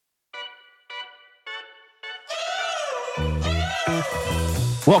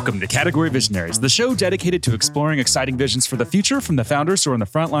Welcome to Category Visionaries, the show dedicated to exploring exciting visions for the future from the founders who are on the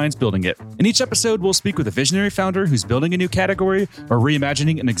front lines building it. In each episode, we'll speak with a visionary founder who's building a new category or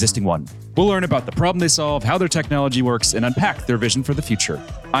reimagining an existing one. We'll learn about the problem they solve, how their technology works, and unpack their vision for the future.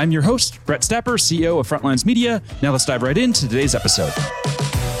 I'm your host, Brett Stapper, CEO of Frontline's Media. Now let's dive right into today's episode.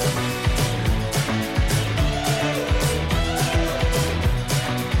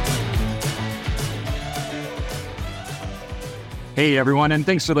 Hey everyone, and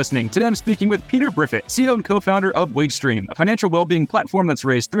thanks for listening. Today I'm speaking with Peter Briffett, CEO and co-founder of Wagestream, a financial well-being platform that's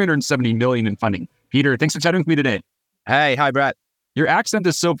raised $370 million in funding. Peter, thanks for chatting with me today. Hey, hi Brett. Your accent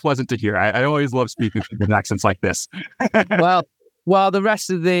is so pleasant to hear. I always love speaking with accents like this. Well, the rest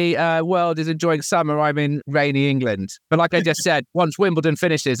of the world is enjoying summer. I'm in rainy England. But like I just said, once Wimbledon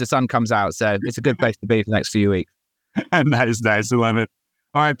finishes, the sun comes out. So it's a good place to be for the next few weeks. And that is nice. I love it.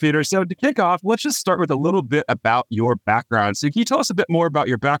 All right, Peter. So to kick off, let's just start with a little bit about your background. So can you tell us a bit more about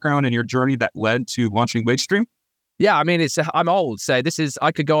your background and your journey that led to launching Wagestream? Yeah, I mean, I'm old, so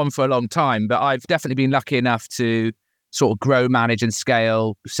I could go on for a long time, but I've definitely been lucky enough to sort of grow, manage and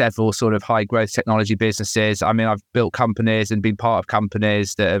scale several sort of high growth technology businesses. I mean, I've built companies and been part of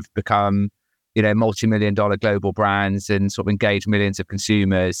companies that have become, multi-million-dollar global brands and sort of engaged millions of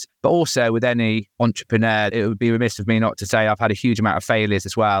consumers. But also with any entrepreneur, it would be remiss of me not to say I've had a huge amount of failures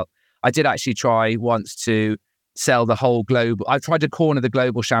as well. I did actually try once to sell I tried to corner the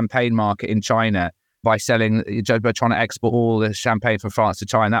global champagne market in China by trying to export all the champagne from France to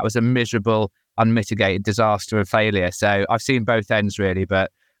China. That was a miserable, unmitigated disaster and failure. So I've seen both ends really,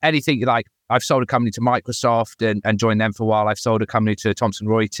 but anything like I've sold a company to Microsoft and joined them for a while. I've sold a company to Thomson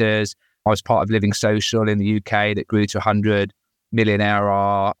Reuters. I was part of Living Social in the UK that grew to 100 million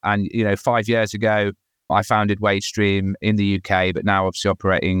ARR. And, 5 years ago, I founded Wagestream in the UK, but now obviously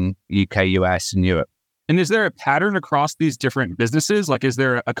operating UK, US and Europe. And is there a pattern across these different businesses? Like, is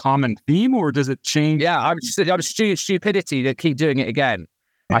there a common theme or does it change? Yeah, I'm stupidity to keep doing it again.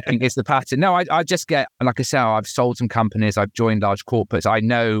 I think it's the pattern. No, I just get, like I say, I've sold some companies, I've joined large corporates. I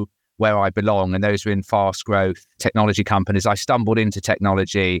know where I belong, and those are in fast growth technology companies. I stumbled into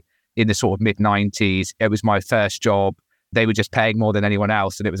technology in the sort of mid-90s. It was my first job. They were just paying more than anyone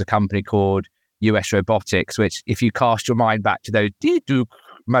else. And it was a company called US Robotics, which if you cast your mind back to those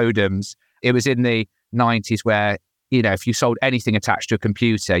modems, it was in the 90s where, if you sold anything attached to a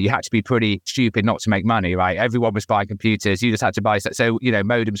computer, you had to be pretty stupid not to make money, right? Everyone was buying computers. You just had to buy. So,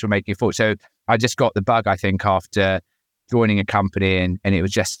 modems were making a fortune. So I just got the bug, I think, after joining a company and it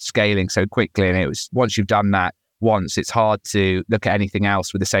was just scaling so quickly. And it was, once you've done that once, it's hard to look at anything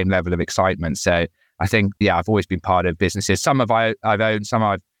else with the same level of excitement. So I think, I've always been part of businesses. Some I've owned, some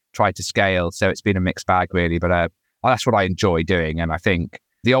I've tried to scale. So it's been a mixed bag really, but that's what I enjoy doing. And I think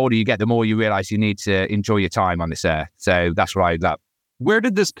the older you get, the more you realize you need to enjoy your time on this earth. So that's what I love. Where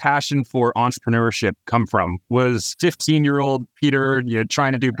did this passion for entrepreneurship come from? Was 15-year-old Peter,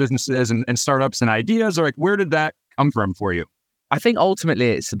 trying to do businesses and startups and ideas, or where did that come from for you? I think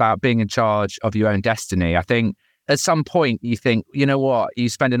ultimately it's about being in charge of your own destiny. I think at some point you think, you know what, you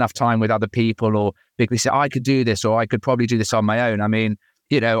spend enough time with other people or people say, I could do this or I could probably do this on my own. I mean,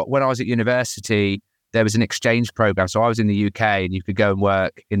 when I was at university, there was an exchange program. So I was in the UK and you could go and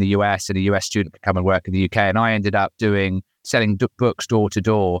work in the US and a US student could come and work in the UK. And I ended up selling books door to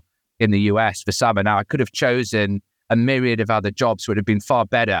door in the US for summer. Now I could have chosen a myriad of other jobs would have been far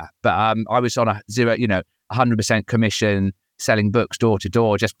better, but I was on a 100% commission selling books door to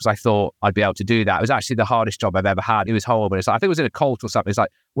door just because I thought I'd be able to do that. It was actually the hardest job I've ever had. It was horrible. I think it was in a cult or something. It's like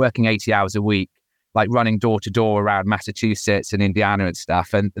working 80 hours a week, like running door to door around Massachusetts and Indiana and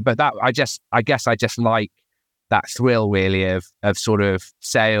stuff. But that I guess I just like that thrill really of sort of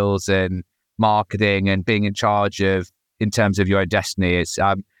sales and marketing and being in charge of in terms of your own destiny. It's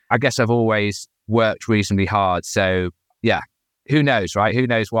I guess I've always worked reasonably hard. So yeah, who knows, right? Who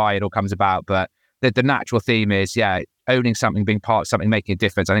knows why it all comes about? But the natural theme is, owning something, being part of something, making a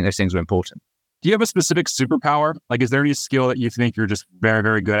difference. I think those things are important. Do you have a specific superpower? Like, is there any skill that you think you're just very,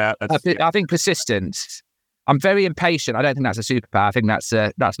 very good at? I think persistence. I'm very impatient. I don't think that's a superpower. I think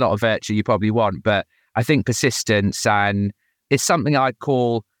that's not a virtue you probably want, but I think persistence, and it's something I'd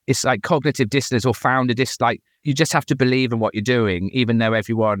call, it's like cognitive dissonance or founder like you just have to believe in what you're doing, even though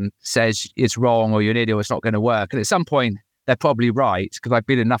everyone says it's wrong or you're an idiot or it's not going to work. And at some point, they're probably right, because I've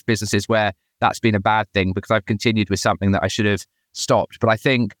been in enough businesses where that's been a bad thing because I've continued with something that I should have stopped. But I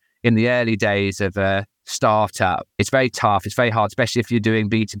think in the early days of a startup, it's very tough. It's very hard, especially if you're doing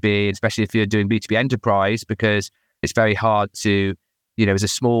B2B, especially if you're doing B2B enterprise, because it's very hard to, as a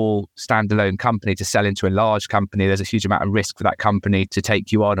small standalone company to sell into a large company. There's a huge amount of risk for that company to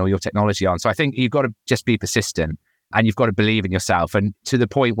take you on or your technology on. So I think you've got to just be persistent. and you've got to believe in yourself. And to the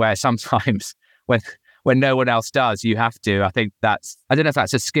point where sometimes when no one else does, you have to. I think I don't know if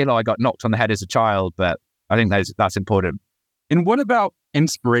that's a skill I got knocked on the head as a child, but I think that's important. And what about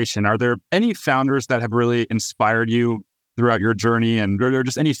inspiration? Are there any founders that have really inspired you throughout your journey? And are there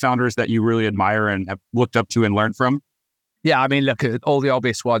just any founders that you really admire and have looked up to and learned from? Yeah, I mean, look at all the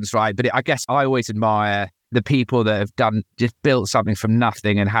obvious ones, right? But I guess I always admire the people that have just built something from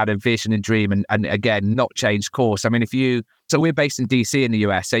nothing and had a vision and dream and again, not changed course. I mean, so we're based in DC in the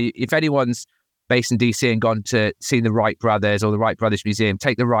US. So if anyone's based in DC and gone to see the Wright Brothers or the Wright Brothers Museum,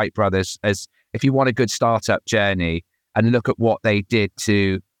 take the Wright Brothers as if you want a good startup journey and look at what they did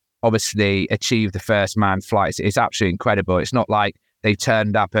to obviously achieve the first manned flights. It's absolutely incredible. It's not like they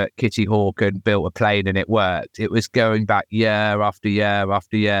turned up at Kitty Hawk and built a plane and it worked. It was going back year after year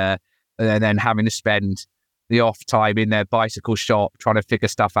after year and then having to spend the off time in their bicycle shop trying to figure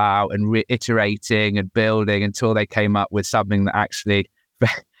stuff out and reiterating and building until they came up with something that actually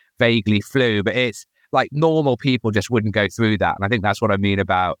vaguely flew. But it's like normal people just wouldn't go through that. And I think that's what I mean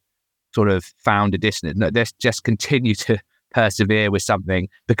about sort of founder dissonance. No, they just continue to persevere with something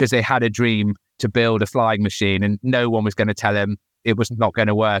because they had a dream to build a flying machine and no one was going to tell them it was not going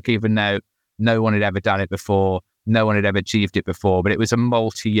to work, even though no one had ever done it before. No one had ever achieved it before, but it was a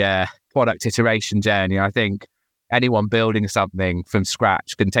multi-year product iteration journey. I think anyone building something from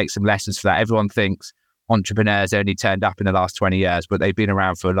scratch can take some lessons for that. Everyone thinks entrepreneurs only turned up in the last 20 years, but they've been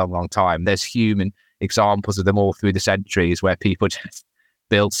around for a long, long time. There's human examples of them all through the centuries where people just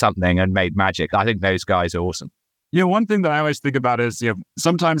built something and made magic. I think those guys are awesome. One thing that I always think about is,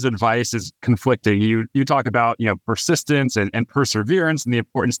 sometimes advice is conflicting. You talk about, persistence and perseverance and the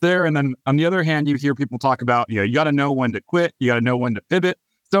importance there. And then on the other hand, you hear people talk about, you got to know when to quit. You got to know when to pivot.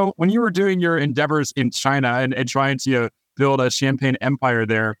 So when you were doing your endeavors in China and trying to build a champagne empire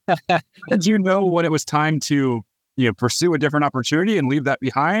there, did you know when it was time to, pursue a different opportunity and leave that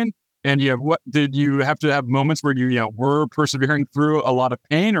behind? And what did you have to have moments where you, were persevering through a lot of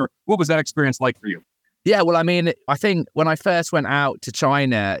pain, or what was that experience like for you? Yeah, well, I mean, I think when I first went out to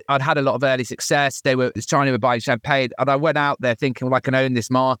China, I'd had a lot of early success. China were buying champagne, and I went out there thinking, well, I can own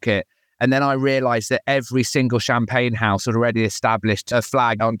this market. And then I realized that every single champagne house had already established a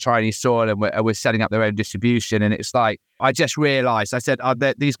flag on Chinese soil and was setting up their own distribution. And it's like, I just realized, I said,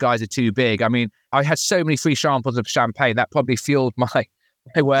 these guys are too big. I mean, I had so many free samples of champagne that probably fueled my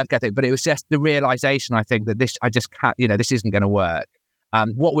work ethic, but it was just the realization, I think, that I just can't, this isn't going to work.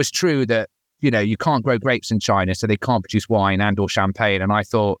 What was true that, you can't grow grapes in China, so they can't produce wine and or champagne. And I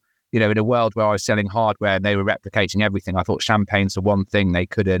thought, in a world where I was selling hardware and they were replicating everything, I thought champagne's the one thing they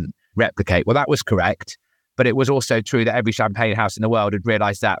couldn't replicate. Well, that was correct. But it was also true that every champagne house in the world had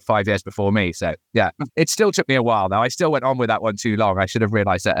realized that 5 years before me. So yeah, it still took me a while though. I still went on with that one too long. I should have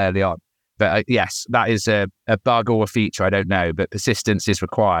realized that early on. But yes, that is a bug or a feature, I don't know. But persistence is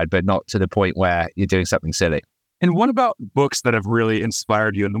required, but not to the point where you're doing something silly. And what about books that have really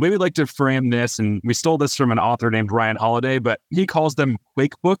inspired you? And the way we like to frame this, and we stole this from an author named Ryan Holiday, but he calls them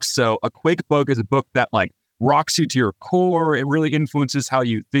quake books. So a quake book is a book that rocks you to your core. It really influences how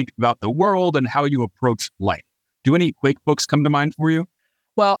you think about the world and how you approach life. Do any quake books come to mind for you?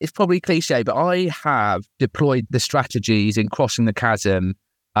 Well, it's probably cliche, but I have deployed the strategies in Crossing the Chasm.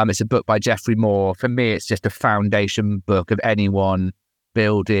 It's a book by Jeffrey Moore. For me, it's just a foundation book of anyone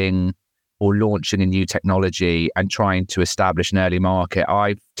building or launching a new technology and trying to establish an early market.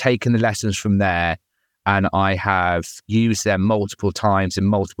 I've taken the lessons from there and I have used them multiple times in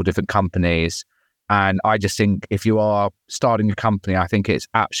multiple different companies. And I just think if you are starting a company, I think it's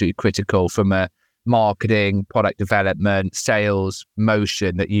absolutely critical from a marketing, product development, sales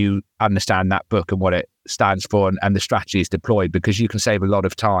motion that you understand that book and what it stands for and the strategies deployed, because you can save a lot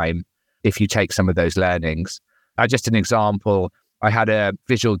of time if you take some of those learnings. Just an example, I had a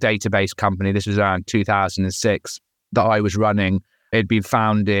visual database company. This was around 2006 that I was running. It had been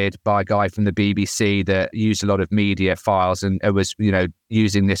founded by a guy from the BBC that used a lot of media files and it was,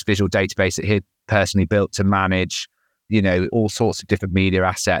 using this visual database that he'd personally built to manage, all sorts of different media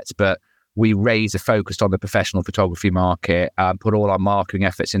assets. But we razor focused on the professional photography market, put all our marketing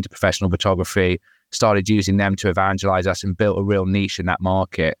efforts into professional photography, started using them to evangelize us and built a real niche in that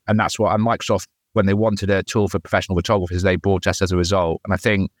market. And that's what Microsoft, when they wanted a tool for professional photographers, they bought us as a result. And I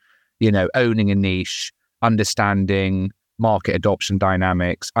think, owning a niche, understanding market adoption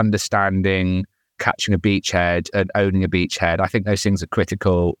dynamics, understanding catching a beachhead and owning a beachhead, I think those things are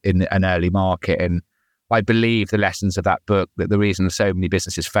critical in an early market. And I believe the lessons of that book, that the reason so many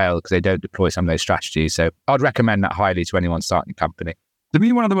businesses fail because they don't deploy some of those strategies. So I'd recommend that highly to anyone starting a company. To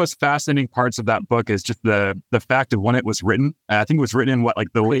me, one of the most fascinating parts of that book is just the fact of when it was written. I think it was written in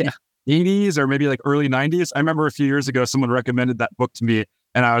the late 80s or maybe like early 90s. I remember a few years ago, someone recommended that book to me,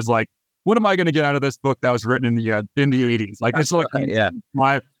 and I was like, what am I going to get out of this book that was written in the 80s? Like, it's like, and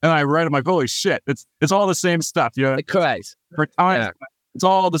I read it, I'm like, holy shit, it's all the same stuff. Correct. For time, it's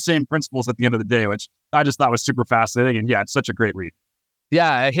all the same principles at the end of the day, which I just thought was super fascinating. And it's such a great read.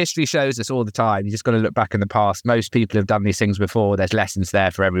 Yeah, history shows us all the time. You just got to look back in the past. Most people have done these things before. There's lessons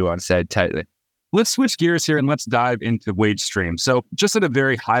there for everyone. So totally. Let's switch gears here and let's dive into Wagestream. So just at a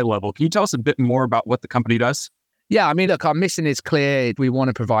very high level, can you tell us a bit more about what the company does? Yeah, I mean, look, our mission is clear. We want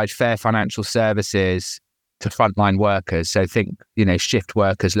to provide fair financial services to frontline workers. So think, shift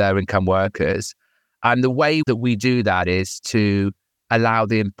workers, lower income workers. And the way that we do that is to allow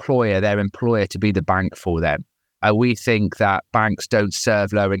their employer to be the bank for them. We think that banks don't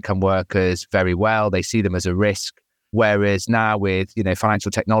serve lower income workers very well. They see them as a risk. Whereas now with,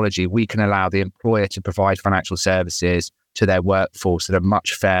 financial technology, we can allow the employer to provide financial services to their workforce that are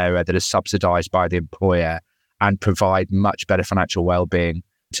much fairer, that are subsidized by the employer, and provide much better financial well-being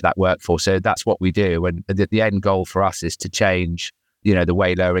to that workforce. So that's what we do. And the end goal for us is to change, the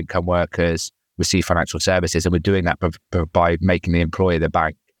way lower income workers receive financial services. And we're doing that by making the employer the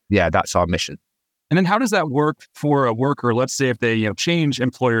bank. Yeah, that's our mission. And then how does that work for a worker? Let's say if they change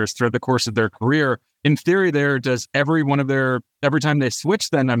employers throughout the course of their career. In theory, does every time they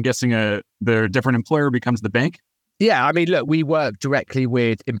switch, then I'm guessing their different employer becomes the bank? Yeah, I mean, look, we work directly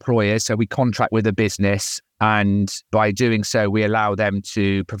with employers. So we contract with a business. And by doing so, we allow them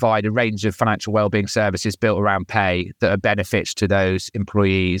to provide a range of financial wellbeing services built around pay that are benefits to those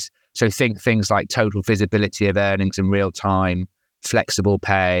employees. So think things like total visibility of earnings in real time, flexible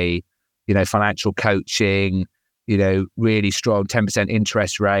pay, financial coaching, really strong 10%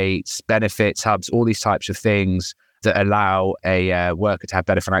 interest rates, benefits hubs, all these types of things that allow a worker to have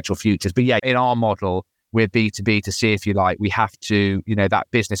better financial futures. But in our model, we're B2B to C, if you like. We have to, that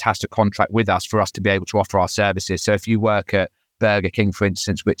business has to contract with us for us to be able to offer our services. So if you work at Burger King, for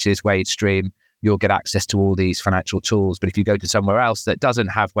instance, which is Wagestream, you'll get access to all these financial tools. But if you go to somewhere else that doesn't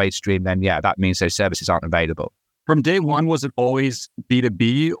have Wagestream, then that means those services aren't available. From day one, was it always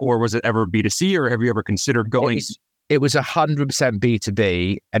B2B or was it ever B2C, or have you ever considered going? It was 100%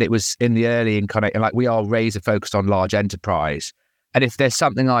 B2B, and it was in the early we are razor focused on large enterprise. And if there's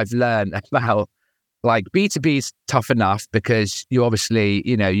something I've learned about B2B is tough enough because you obviously,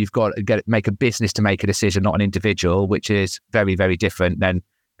 you've got to make a business to make a decision, not an individual, which is very, very different than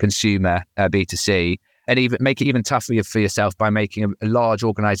consumer B2C. And even make it even tougher for yourself by making a large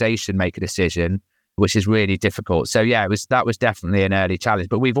organization make a decision, which is really difficult. So that was definitely an early challenge.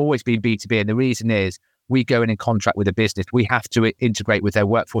 But we've always been B2B. And the reason is we go in and contract with a business. We have to integrate with their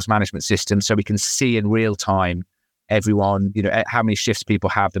workforce management system so we can see in real time everyone, how many shifts people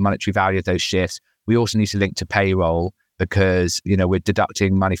have, the monetary value of those shifts. We also need to link to payroll because, we're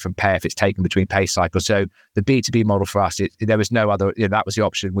deducting money from pay if it's taken between pay cycles. So the B2B model for us, there was no other, that was the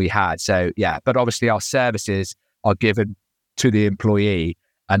option we had. So, but obviously our services are given to the employee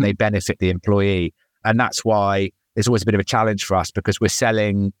and they benefit the employee. And that's why there's always a bit of a challenge for us because we're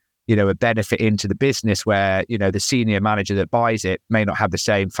selling, a benefit into the business where, the senior manager that buys it may not have the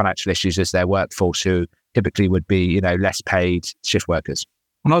same financial issues as their workforce who typically would be, less paid shift workers.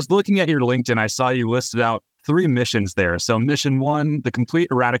 When I was looking at your LinkedIn, I saw you listed out 3 missions there. So mission 1, the complete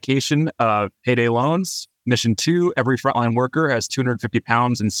eradication of payday loans. Mission 2, every frontline worker has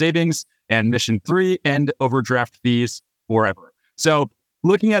 £250 in savings. And mission 3, end overdraft fees forever. So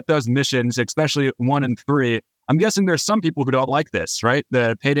looking at those missions, especially 1 and 3, I'm guessing there's some people who don't like this, right?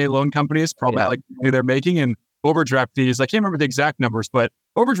 The payday loan companies probably like the money they're making, and overdraft fees. I can't remember the exact numbers, but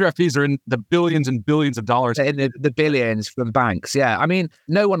overdraft fees are in the billions and billions of dollars. In the billions from banks. Yeah. I mean,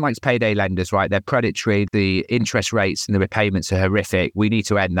 no one likes payday lenders, right? They're predatory. The interest rates and the repayments are horrific. We need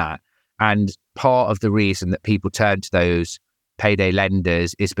to end that. And part of the reason that people turn to those payday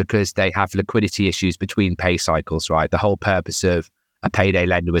lenders is because they have liquidity issues between pay cycles, right? The whole purpose of a payday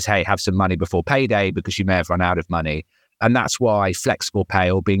lender was, hey, have some money before payday because you may have run out of money. And that's why flexible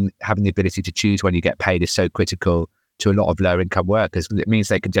pay or having the ability to choose when you get paid is so critical to a lot of lower income workers. It means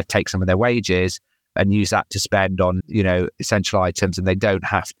they can just take some of their wages and use that to spend on, essential items, and they don't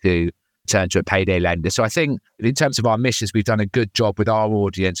have to turn to a payday lender. So I think in terms of our missions, we've done a good job with our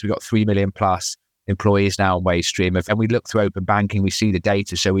audience. We've got 3 million plus employees now on Wagestream. And we look through open banking, we see the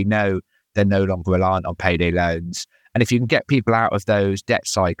data, so we know they're no longer reliant on payday loans. And if you can get people out of those debt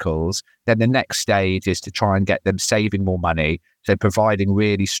cycles, then the next stage is to try and get them saving more money. So providing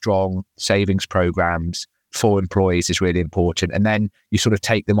really strong savings programs for employees is really important. And then you sort of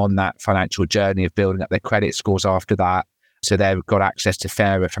take them on that financial journey of building up their credit scores after that. So they've got access to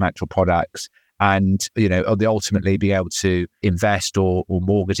fairer financial products. and, they ultimately be able to invest or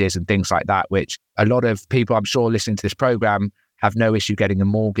mortgages and things like that, which a lot of people, I'm sure, listening to this program have no issue getting a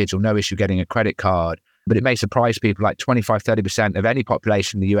mortgage or no issue getting a credit card. But it may surprise people, like 25-30% of any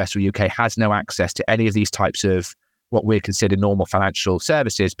population in the US or UK has no access to any of these types of what we consider normal financial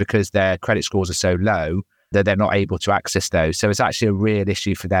services because their credit scores are so low that they're not able to access those. So it's actually a real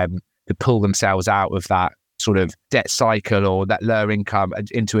issue for them to pull themselves out of that sort of debt cycle or that lower income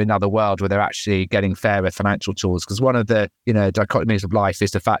into another world where they're actually getting fairer financial tools. Because one of the, dichotomies of life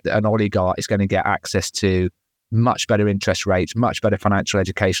is the fact that an oligarch is going to get access to much better interest rates, much better financial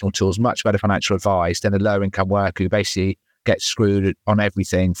educational tools, much better financial advice than a lower income worker who basically gets screwed on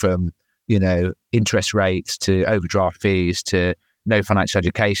everything from, interest rates to overdraft fees to no financial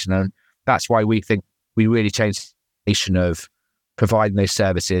education. And that's why we think we really changed the nation of providing those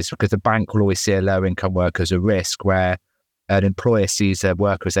services, because the bank will always see a lower income worker as a risk, where an employer sees a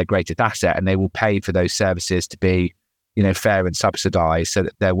worker as their greatest asset, and they will pay for those services to be, fair and subsidized so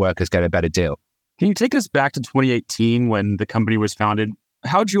that their workers get a better deal. Can you take us back to 2018 when the company was founded?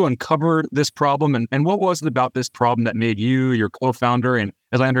 How'd you uncover this problem, and what was it about this problem that made you your co-founder? And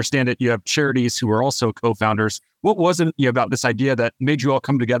as I understand it, you have charities who are also co-founders. What was it about this idea that made you all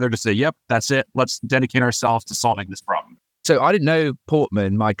come together to say, yep, that's it, let's dedicate ourselves to solving this problem? So I didn't know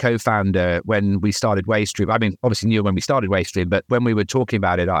Portman, my co-founder, when we started Wagestream. I mean, obviously knew when we started Wagestream, but when we were talking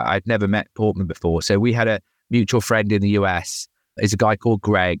about it, I'd never met Portman before. So we had a mutual friend in the US. It's a guy called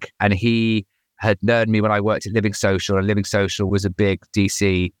Greg, and he had known me when I worked at Living Social, and Living Social was a big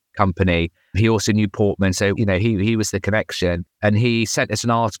DC company. He also knew Portman, so he was the connection. And he sent us an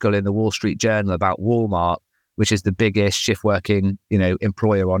article in the Wall Street Journal about Walmart, which is the biggest shift working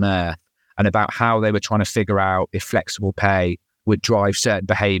employer on earth, and about how they were trying to figure out if flexible pay would drive certain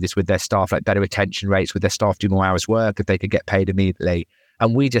behaviors with their staff, like better retention rates, with their staff do more hours work if they could get paid immediately.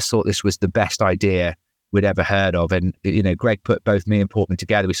 And we just thought this was the best idea we'd ever heard of. And Greg put both me and Portman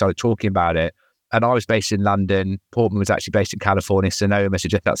together. We started talking about it. And I was based in London. Portman was actually based in California, Sonoma, so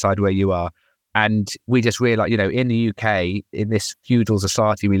just outside where you are. And we just realized, in the UK, in this feudal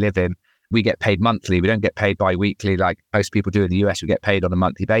society we live in, we get paid monthly. We don't get paid bi-weekly like most people do in the US. We get paid on a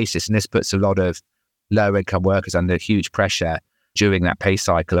monthly basis. And this puts a lot of lower income workers under huge pressure during that pay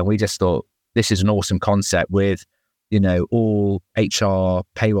cycle. And we just thought, this is an awesome concept with, all HR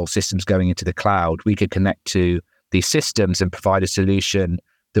payroll systems going into the cloud. We could connect to these systems and provide a solution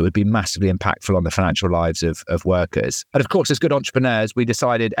that would be massively impactful on the financial lives of workers. And of course, as good entrepreneurs, we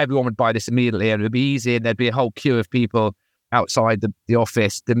decided everyone would buy this immediately and it would be easy, and there'd be a whole queue of people outside the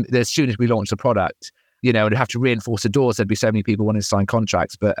office as soon as we launched the product. And we'd have to reinforce the doors. There'd be so many people wanting to sign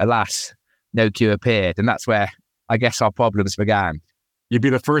contracts, but alas, no queue appeared. And that's where I guess our problems began. You'd be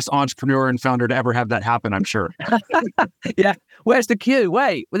the first entrepreneur and founder to ever have that happen, I'm sure. Yeah. Where's the queue?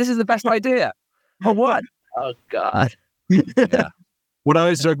 Wait, this is the best idea. Oh, what? Oh, God. Yeah. What I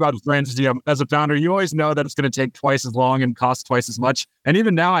always joke about with friends is, as a founder, you always know that it's going to take twice as long and cost twice as much. And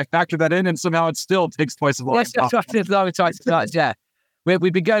even now, I factor that in, and somehow it still takes twice as long. Yes, twice as much. Yeah,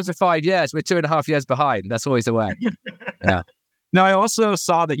 we've been going for 5 years. We're 2.5 years behind. That's always the way. Yeah. Now, I also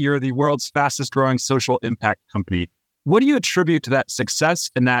saw that you're the world's fastest growing social impact company. What do you attribute to that success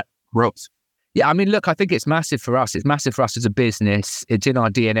and that growth? Yeah, I mean, look, I think it's massive for us. It's massive for us as a business. It's in our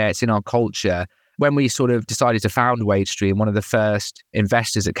DNA. It's in our culture. When we sort of decided to found Wagestream, one of the first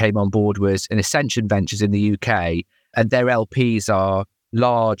investors that came on board was an Ascension Ventures in the UK, and their LPs are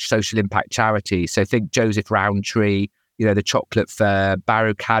large social impact charities. So think Joseph Rowntree, the chocolate firm,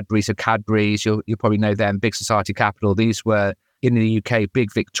 Barrow Cadbury, so Cadbury's, you'll probably know them, Big Society Capital. These were, in the UK,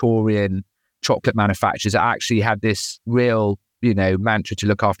 big Victorian chocolate manufacturers that actually had this real, mantra to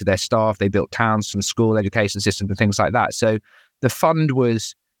look after their staff. They built towns from school education systems and things like that. So the fund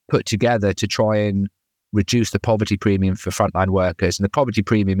was put together to try and reduce the poverty premium for frontline workers. And the poverty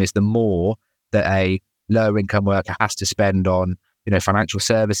premium is the more that a lower income worker has to spend on, financial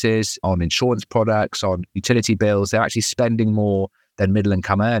services, on insurance products, on utility bills. They're actually spending more than middle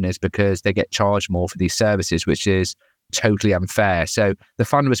income earners because they get charged more for these services, which is totally unfair. So the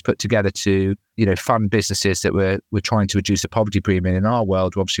fund was put together to, fund businesses that were trying to reduce the poverty premium. In our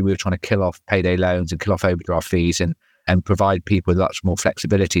world, obviously, we were trying to kill off payday loans and kill off overdraft fees and provide people with much more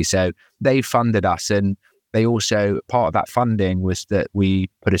flexibility. So they funded us, and they also, part of that funding was that we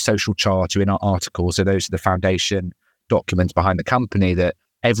put a social charter in our articles. So those are the foundation documents behind the company, that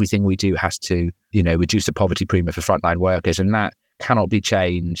everything we do has to, reduce the poverty premium for frontline workers. And that cannot be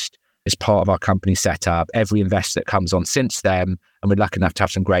changed as part of our company setup. Every investor that comes on since then, and we're lucky enough to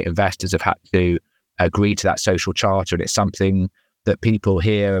have some great investors, have had to agree to that social charter. And it's something that people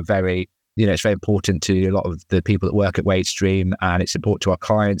here are very, it's very important to a lot of the people that work at Wagestream, and it's important to our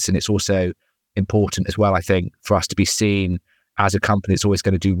clients. And it's also important as well, I think, for us to be seen as a company that's always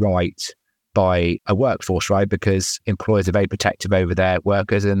going to do right by a workforce, right? Because employers are very protective over their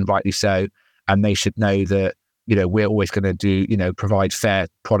workers, and rightly so. And they should know that, we're always going to do, provide fair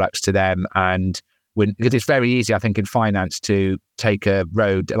products to them. And because it's very easy, I think, in finance to take a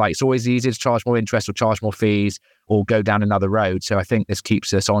road, like it's always easy to charge more interest or charge more fees or go down another road. So I think this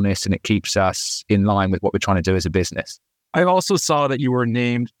keeps us honest and it keeps us in line with what we're trying to do as a business. I also saw that you were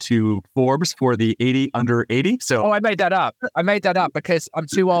named to Forbes for the 80 under 80. So I made that up. Because I'm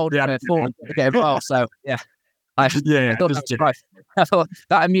too old for Forbes to get involved. So yeah. I thought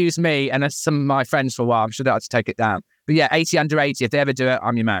that amused me and some of my friends for a while. I'm sure they'll have to take it down. But yeah, 80 under 80. If they ever do it,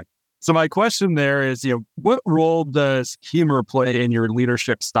 I'm your man. So my question there is, what role does humor play in your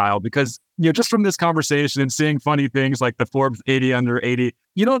leadership style? Because, just from this conversation and seeing funny things like the Forbes 80 under 80,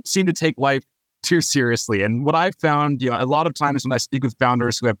 you don't seem to take life too seriously. And what I've found, a lot of times when I speak with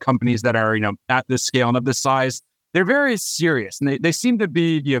founders who have companies that are, at this scale and of this size, they're very serious and they seem to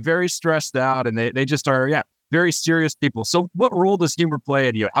be very stressed out and they just are, very serious people. So what role does humor play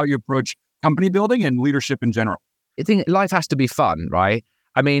in how you approach company building and leadership in general? I think life has to be fun, right?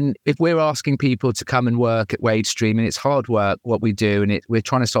 I mean, if we're asking people to come and work at Wagestream, and it's hard work, what we do, and we're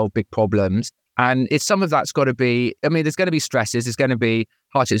trying to solve big problems, and it's some of that's got to be, there's going to be stresses, there's going to be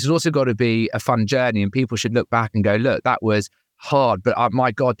hardships, there's also got to be a fun journey, and people should look back and go, look, that was hard, but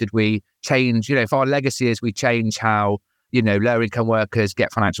my God, did we change, if our legacy is we change how, lower income workers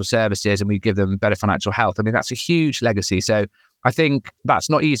get financial services and we give them better financial health. That's a huge legacy. So I think that's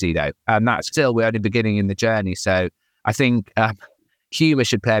not easy though. And that's still, we're only beginning in the journey. So I think humor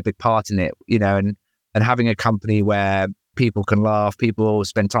should play a big part in it, and having a company where people can laugh, people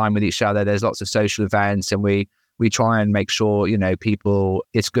spend time with each other. There's lots of social events and we try and make sure, people,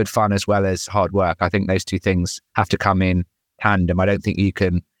 it's good fun as well as hard work. I think those two things have to come in tandem. I don't think it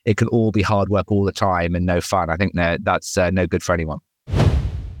can all be hard work all the time and no fun. I think that's no good for anyone.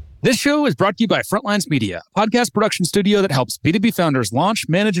 This show is brought to you by Frontline Media, a podcast production studio that helps B2B founders launch,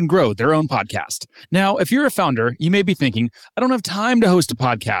 manage, and grow their own podcast. Now, if you're a founder, you may be thinking, I don't have time to host a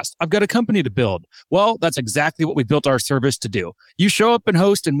podcast. I've got a company to build. Well, that's exactly what we built our service to do. You show up and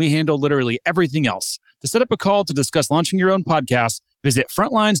host, and we handle literally everything else. To set up a call to discuss launching your own podcast, visit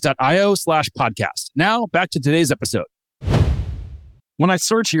frontlines.io/podcast. Now, back to today's episode. When I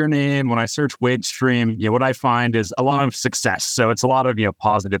search your name, when I search Wagestream, what I find is a lot of success. So it's a lot of,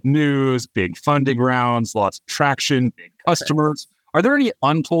 positive news, big funding rounds, lots of traction, big customers. Are there any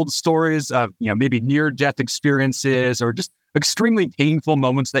untold stories of, maybe near-death experiences or just extremely painful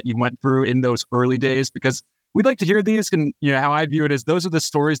moments that you went through in those early days? Because we'd like to hear these, and how I view it is those are the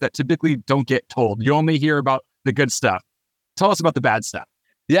stories that typically don't get told. You only hear about the good stuff. Tell us about the bad stuff.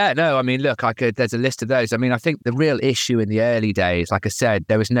 Yeah, no, look, there's a list of those. I think the real issue in the early days, like I said,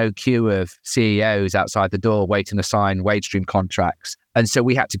 there was no queue of CEOs outside the door waiting to sign Wagestream contracts. And so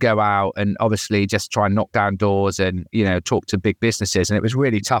we had to go out and obviously just try and knock down doors and, talk to big businesses. And it was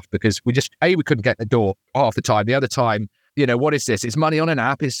really tough because we couldn't get the door half the time. The other time, what is this? It's money on an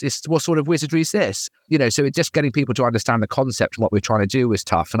app. It's what sort of wizardry is this? So it's just getting people to understand the concept and what we're trying to do was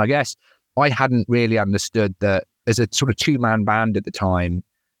tough. And I guess I hadn't really understood that as a sort of two-man band at the time,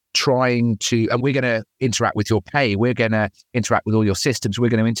 and we're going to interact with your pay, we're going to interact with all your systems, we're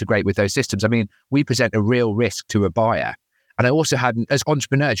going to integrate with those systems. We present a real risk to a buyer. And I also had, as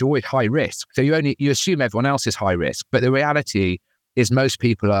entrepreneurs, you're always high risk. So you assume everyone else is high risk, but the reality is most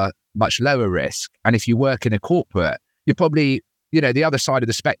people are much lower risk. And if you work in a corporate, you're probably, the other side of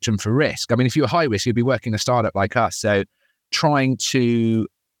the spectrum for risk. If you're high risk, you'd be working in a startup like us. So trying to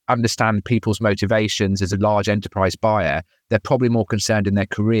understand people's motivations as a large enterprise buyer, they're probably more concerned in their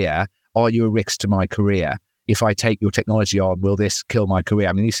career. Are you a risk to my career? If I take your technology on, will this kill my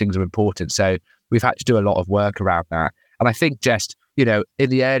career? These things are important. So we've had to do a lot of work around that. And I think just, in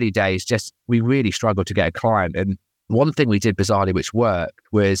the early days, we really struggled to get a client. And one thing we did bizarrely, which worked,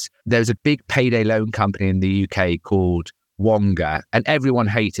 was there was a big payday loan company in the UK called Wonga, and everyone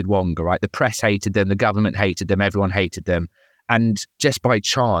hated Wonga, right? The press hated them, the government hated them, everyone hated them. And just by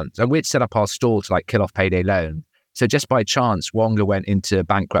chance, and we'd set up our stall to kill off payday loan. So just by chance, Wonga went into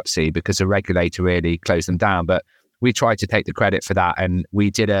bankruptcy because a regulator really closed them down. But we tried to take the credit for that. And we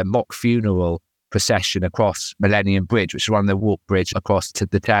did a mock funeral procession across Millennium Bridge, which is one of the walk bridge across to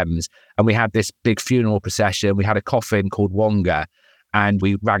the Thames. And we had this big funeral procession. We had a coffin called Wonga. And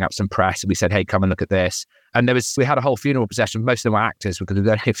we rang up some press and we said, hey, come and look at this. And we had a whole funeral procession. Most of them were actors because there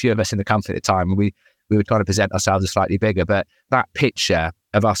were only a few of us in the company at the time. And we were trying to present ourselves as slightly bigger. But that picture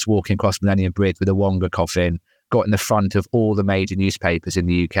of us walking across Millennium Bridge with a Wonga coffin got in the front of all the major newspapers in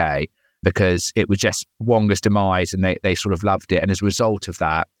the UK because it was just Wonga's demise and they sort of loved it. And as a result of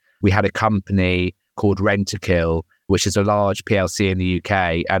that, we had a company called Rent-A-Kill, which is a large PLC in the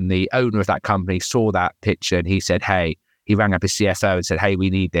UK. And the owner of that company saw that picture and he said, hey, he rang up his CFO and said, hey, we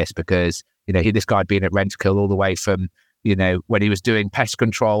need this because, this guy had been at Rent-A-Kill all the way from, when he was doing pest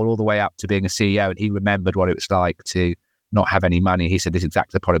control all the way up to being a CEO. And he remembered what it was like to not have any money. He said, this is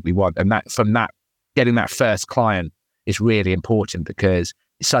exactly the product we want. And getting that first client is really important because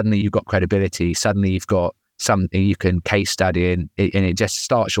suddenly you've got credibility. Suddenly you've got something you can case study and it just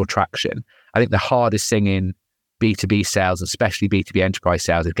starts your traction. I think the hardest thing in B2B sales, especially B2B enterprise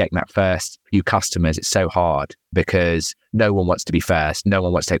sales, is getting that first few customers. It's so hard because no one wants to be first. No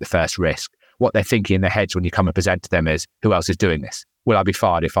one wants to take the first risk. What they're thinking in their heads when you come and present to them is, who else is doing this? Will I be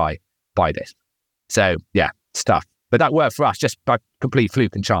fired if I buy this? So yeah, it's tough. But that worked for us just by complete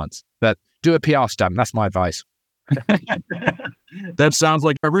fluke and chance. But do a PR stunt. That's my advice. That sounds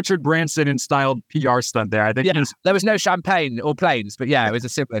like a Richard Branson-styled PR stunt there. I think there was no champagne or planes, but yeah, it was a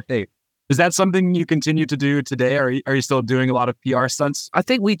similar thing. Is that something you continue to do today? Are you still doing a lot of PR stunts? I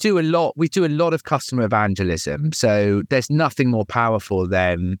think we do a lot. We do a lot of customer evangelism. So there's nothing more powerful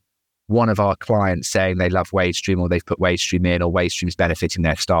than one of our clients saying they love Wagestream or they've put Wagestream in or Wagestream's benefiting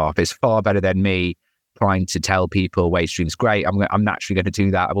their staff. It's far better than me trying to tell people Wagestream's great. I'm naturally going to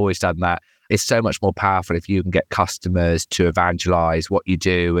do that. I've always done that. It's so much more powerful if you can get customers to evangelize what you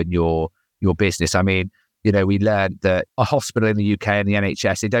do and your business. I mean, we learned that a hospital in the UK and the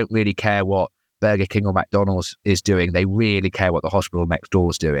NHS, they don't really care what Burger King or McDonald's is doing. They really care what the hospital next door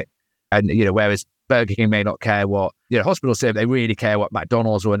is doing. And, whereas Burger King may not care what, hospitals say, they really care what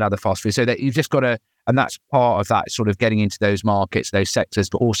McDonald's or another fast food. So that you've just got to, and that's part of that sort of getting into those markets, those sectors,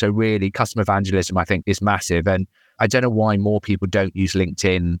 but also really customer evangelism, I think, is massive. And I don't know why more people don't use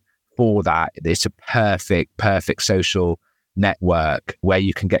LinkedIn for that. It's a perfect social network where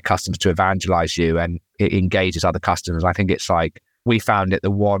you can get customers to evangelize you and it engages other customers. I think it's like, we found it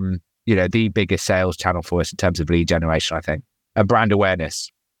the biggest sales channel for us in terms of lead generation, I think, and brand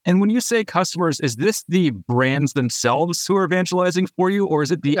awareness. And when you say customers, is this the brands themselves who are evangelizing for you, or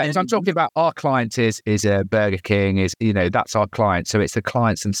is it the... I'm talking about our client is a Burger King, that's our client. So it's the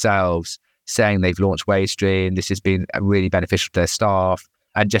clients themselves saying they've launched Wagestream. This has been really beneficial to their staff.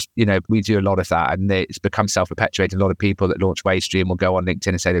 And just, we do a lot of that and it's become self-perpetuating. A lot of people that launch Wagestream will go on LinkedIn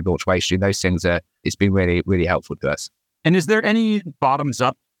and say they've launched Wagestream. Those things it's been really, really helpful to us. And is there any bottoms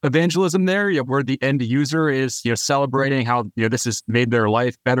up evangelism there where the end user is, celebrating how, this has made their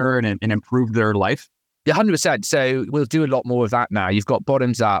life better and improved their life? Yeah, 100%. So we'll do a lot more of that now. You've got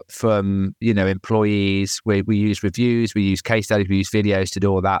bottoms up from, employees. We use reviews, we use case studies, we use videos to do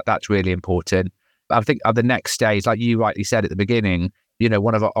all that. That's really important. I think the next stage, like you rightly said at the beginning,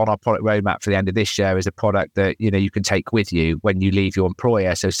 on our product roadmap for the end of this year is a product that, you can take with you when you leave your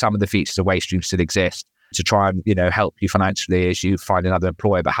employer. So some of the features of Wagestream still exist to try and, help you financially as you find another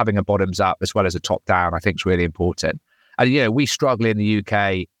employer. But having a bottoms up as well as a top down, I think is really important. And, we struggle in the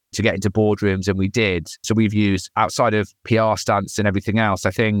UK to get into boardrooms, and we did. So we've used, outside of PR stunts and everything else,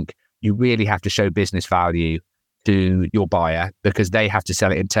 I think you really have to show business value to your buyer because they have to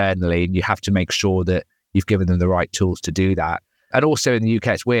sell it internally and you have to make sure that you've given them the right tools to do that. And also in the UK,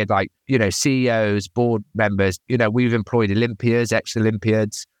 it's weird, like, CEOs, board members, we've employed Olympians,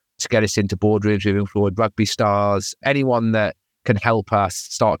 ex-Olympiads to get us into boardrooms. We've employed rugby stars, anyone that can help us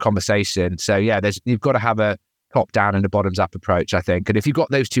start a conversation. So yeah, you've got to have a top down and a bottoms up approach, I think. And if you've got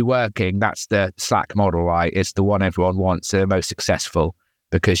those two working, that's the Slack model, right? It's the one everyone wants, the most successful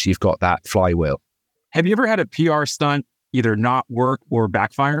because you've got that flywheel. Have you ever had a PR stunt either not work or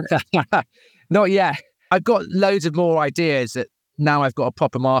backfire? Not yet. I've got loads of more ideas that now I've got a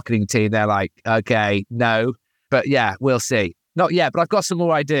proper marketing team. They're like, okay, no, but yeah, we'll see. Not yet, but I've got some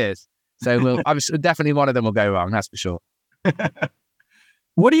more ideas. So definitely one of them will go wrong. That's for sure.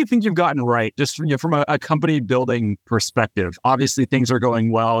 What do you think you've gotten right? Just from a company building perspective, obviously things are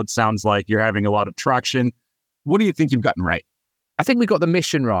going well. It sounds like you're having a lot of traction. What do you think you've gotten right? I think we got the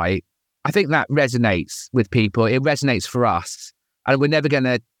mission right. I think that resonates with people. It resonates for us and we're never going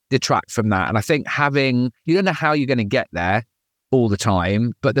to detract from that. And I think you don't know how you're going to get there all the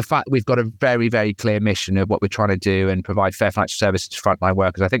time, but the fact we've got a very, very clear mission of what we're trying to do and provide fair financial services to frontline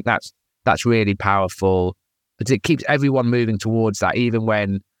workers, I think that's really powerful. It keeps everyone moving towards that, even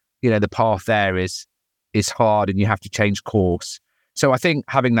when, the path there is hard and you have to change course. So I think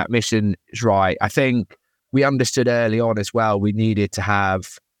having that mission is right. I think we understood early on as well, we needed to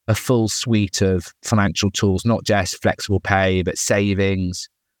have a full suite of financial tools, not just flexible pay, but savings,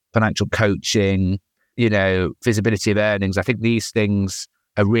 financial coaching, visibility of earnings. I think these things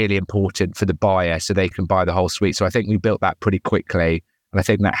are really important for the buyer so they can buy the whole suite. So I think we built that pretty quickly. And I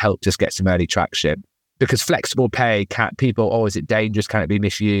think that helped us get some early traction. because flexible pay, people, oh, is it dangerous? Can it be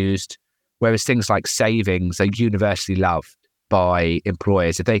misused? Whereas things like savings are universally loved by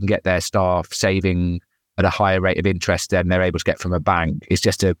employers. If they can get their staff saving at a higher rate of interest than they're able to get from a bank, it's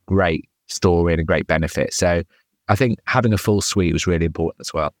just a great story and a great benefit. So I think having a full suite was really important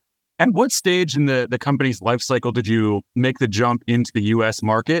as well. At what stage in the company's life cycle did you make the jump into the US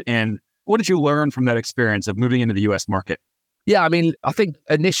market? And what did you learn from that experience of moving into the US market? Yeah, I mean, I think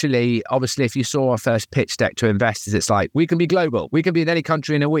initially, obviously, if you saw our first pitch deck to investors, it's like, we can be global. We can be in any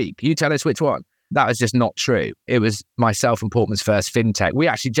country in a week. You tell us which one. That was just not true. It was myself and Portman's first fintech. We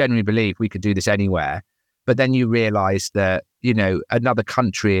actually genuinely believed we could do this anywhere. But then you realize that, another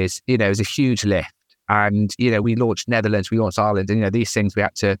country is a huge lift. And, we launched Netherlands, we launched Ireland, and, these things we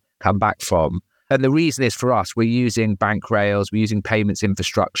had to come back from. And the reason is for us, we're using bank rails, we're using payments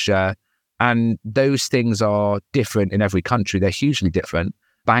infrastructure, and those things are different in every country. They're hugely different.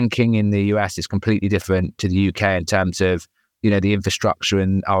 Banking in the US is completely different to the UK in terms of, the infrastructure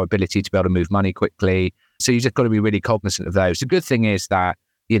and our ability to be able to move money quickly. So you just got to be really cognizant of those. The good thing is that,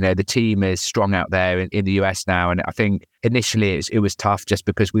 the team is strong out there in the US now. And I think initially it was tough just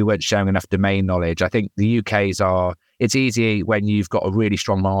because we weren't showing enough domain knowledge. I think the it's easy when you've got a really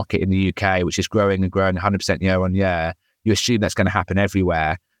strong market in the UK, which is growing and growing 100% year on year. You assume that's going to happen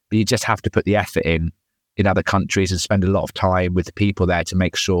everywhere, but you just have to put the effort in other countries and spend a lot of time with the people there to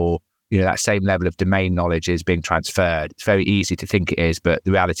make sure, that same level of domain knowledge is being transferred. It's very easy to think it is, but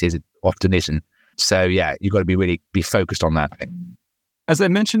the reality is it often isn't. So yeah, you've got to be focused on that, I think. As I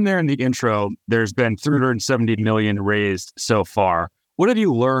mentioned there in the intro, there's been $370 million raised so far. What have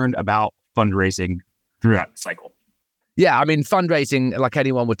you learned about fundraising throughout the cycle? Yeah, I mean, fundraising, like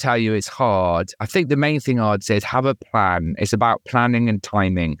anyone would tell you, is hard. I think the main thing I'd say is have a plan. It's about planning and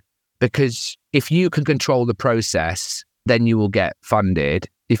timing, because if you can control the process, then you will get funded.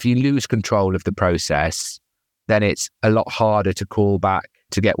 If you lose control of the process, then it's a lot harder to call back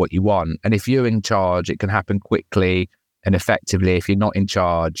to get what you want. And if you're in charge, it can happen quickly and effectively. If you're not in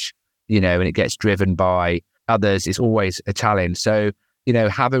charge, and it gets driven by others, it's always a challenge. So,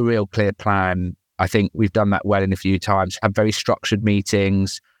 have a real clear plan. I think we've done that well in a few times. Have very structured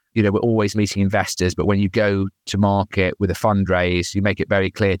meetings. We're always meeting investors, but when you go to market with a fundraise, you make it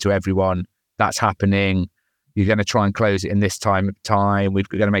very clear to everyone that's happening. You're going to try and close it in this time. We're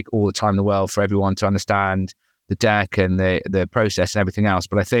going to make all the time in the world for everyone to understand the deck and the process and everything else.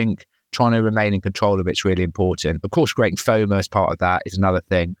 But I think trying to remain in control of it's really important. Of course, creating FOMO as part of that is another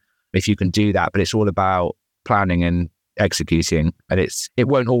thing, if you can do that. But it's all about planning and executing. And it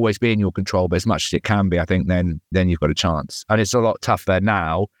won't always be in your control, but as much as it can be, I think then you've got a chance. And it's a lot tougher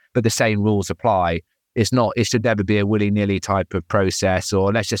now, but the same rules apply. It should never be a willy-nilly type of process,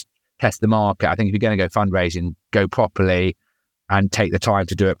 or let's just test the market. I think if you're going to go fundraising, go properly and take the time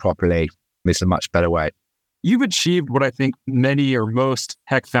to do it properly. It's a much better way. You've achieved what I think many or most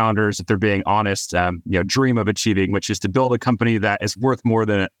tech founders, if they're being honest, dream of achieving, which is to build a company that is worth more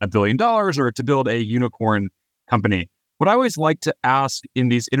than $1 billion, or to build a unicorn company. What I always like to ask in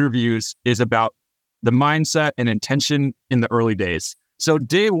these interviews is about the mindset and intention in the early days. So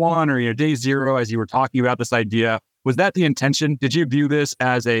day one or day zero, as you were talking about this idea, was that the intention? Did you view this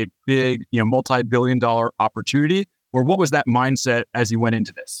as a big, multi-billion-dollar opportunity, or what was that mindset as you went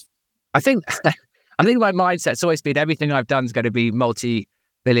into this? I think my mindset's always been everything I've done is going to be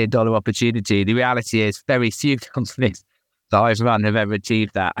multi-billion-dollar opportunity. The reality is very few companies that I've run have ever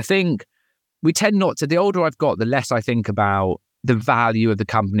achieved that. I think we tend not to. The older I've got, the less I think about the value of the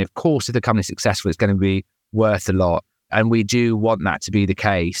company. Of course, if the company's successful, it's going to be worth a lot, and we do want that to be the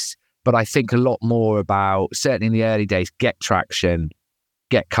case. But I think a lot more about, certainly in the early days, get traction,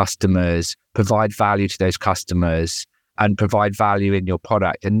 get customers, provide value to those customers, and provide value in your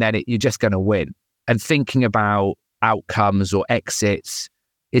product. And then you're just going to win. And thinking about outcomes or exits,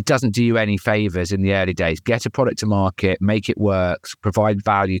 it doesn't do you any favors in the early days. Get a product to market, make it work, provide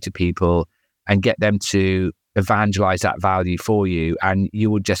value to people, and get them to evangelize that value for you. And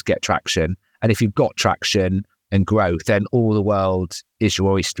you will just get traction. And if you've got traction and growth, then all the world is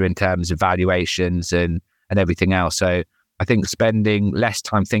your oyster in terms of valuations and everything else. So I think spending less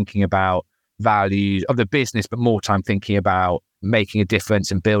time thinking about values of the business, but more time thinking about making a difference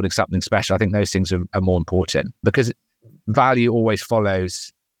and building something special. I think those things are more important, because value always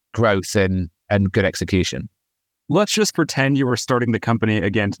follows growth and good execution. Let's just pretend you were starting the company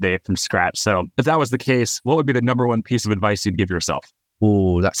again today from scratch. So if that was the case, what would be the number one piece of advice you'd give yourself?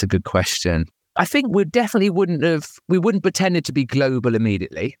 Oh, that's a good question. I think we wouldn't pretend to be global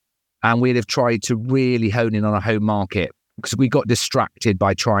immediately. And we'd have tried to really hone in on our home market, because we got distracted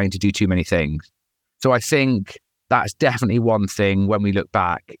by trying to do too many things. So I think That's definitely one thing when we look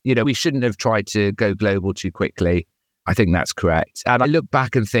back. We shouldn't have tried to go global too quickly. I think that's correct. And I look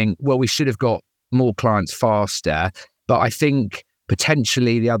back and think, well, we should have got more clients faster. But I think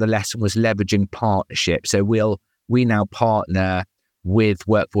potentially the other lesson was leveraging partnership. So we now partner with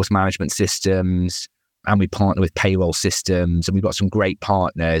workforce management systems, and we partner with payroll systems, and we've got some great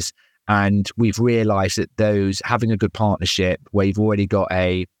partners. And we've realized that having a good partnership where you've already got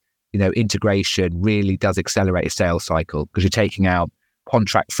a integration really does accelerate a sales cycle, because you're taking out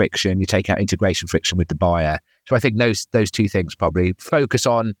contract friction, you take out integration friction with the buyer. So I think those two things, probably focus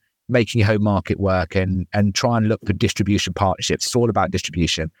on making your home market work and try and look for distribution partnerships. It's all about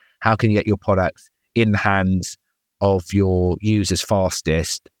distribution. How can you get your products in the hands of your users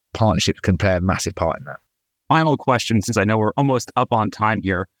fastest? Partnerships can play a massive part in that. Final question, since I know we're almost up on time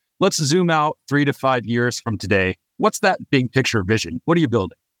here. Let's zoom out 3 to 5 years from today. What's that big picture vision? What are you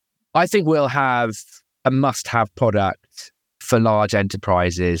building? I think we'll have a must-have product for large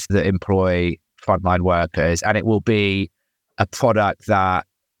enterprises that employ frontline workers. And it will be a product that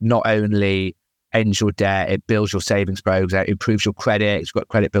not only ends your debt, it builds your savings program, it improves your credit. It's got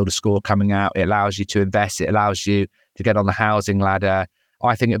credit builder score coming out. It allows you to invest. It allows you to get on the housing ladder.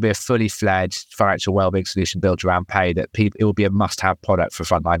 I think it'll be a fully fledged financial wellbeing solution built around pay that it will be a must-have product for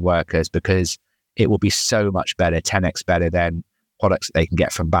frontline workers, because it will be so much better, 10x better than products that they can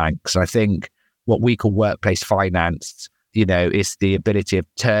get from banks. And I think what we call workplace finance, is the ability of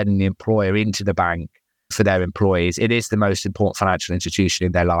turning the employer into the bank for their employees. It is the most important financial institution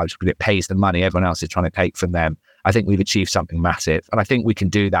in their lives because it pays the money everyone else is trying to take from them. I think we've achieved something massive. And I think we can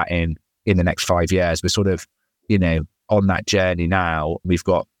do that in the next 5 years. We're sort of, on that journey now. We've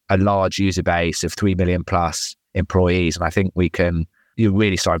got a large user base of 3 million plus employees. And I think we can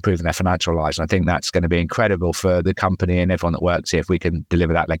really start improving their financial lives. And I think that's going to be incredible for the company and everyone that works here if we can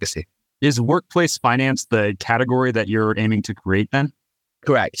deliver that legacy. Is workplace finance the category that you're aiming to create then?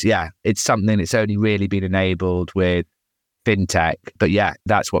 Correct. Yeah. It's something that's only really been enabled with fintech. But yeah,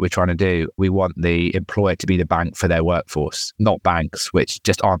 that's what we're trying to do. We want the employer to be the bank for their workforce, not banks which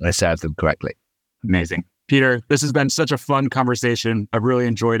just aren't going to serve them correctly. Amazing. Peter, this has been such a fun conversation. I've really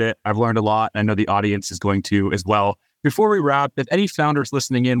enjoyed it. I've learned a lot. I know the audience is going to as well. Before we wrap, if any founders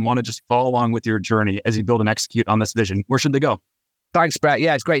listening in want to just follow along with your journey as you build and execute on this vision, where should they go? Thanks, Brett.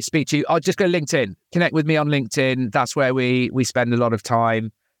 Yeah, it's great to speak to you. I'll just go LinkedIn. Connect with me on LinkedIn. That's where we spend a lot of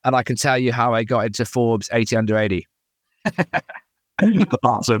time. And I can tell you how I got into Forbes 80 under 80.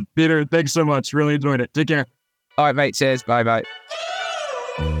 Awesome. Peter, thanks so much. Really enjoyed it. Take care. All right, mate. Cheers. Bye-bye.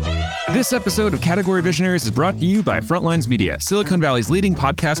 This episode of Category Visionaries is brought to you by Frontline's Media, Silicon Valley's leading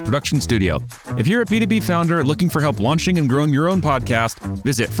podcast production studio. If you're a B2B founder looking for help launching and growing your own podcast,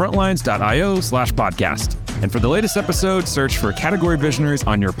 visit frontlines.io/podcast. And for the latest episode, search for Category Visionaries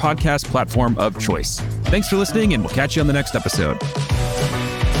on your podcast platform of choice. Thanks for listening, and we'll catch you on the next episode.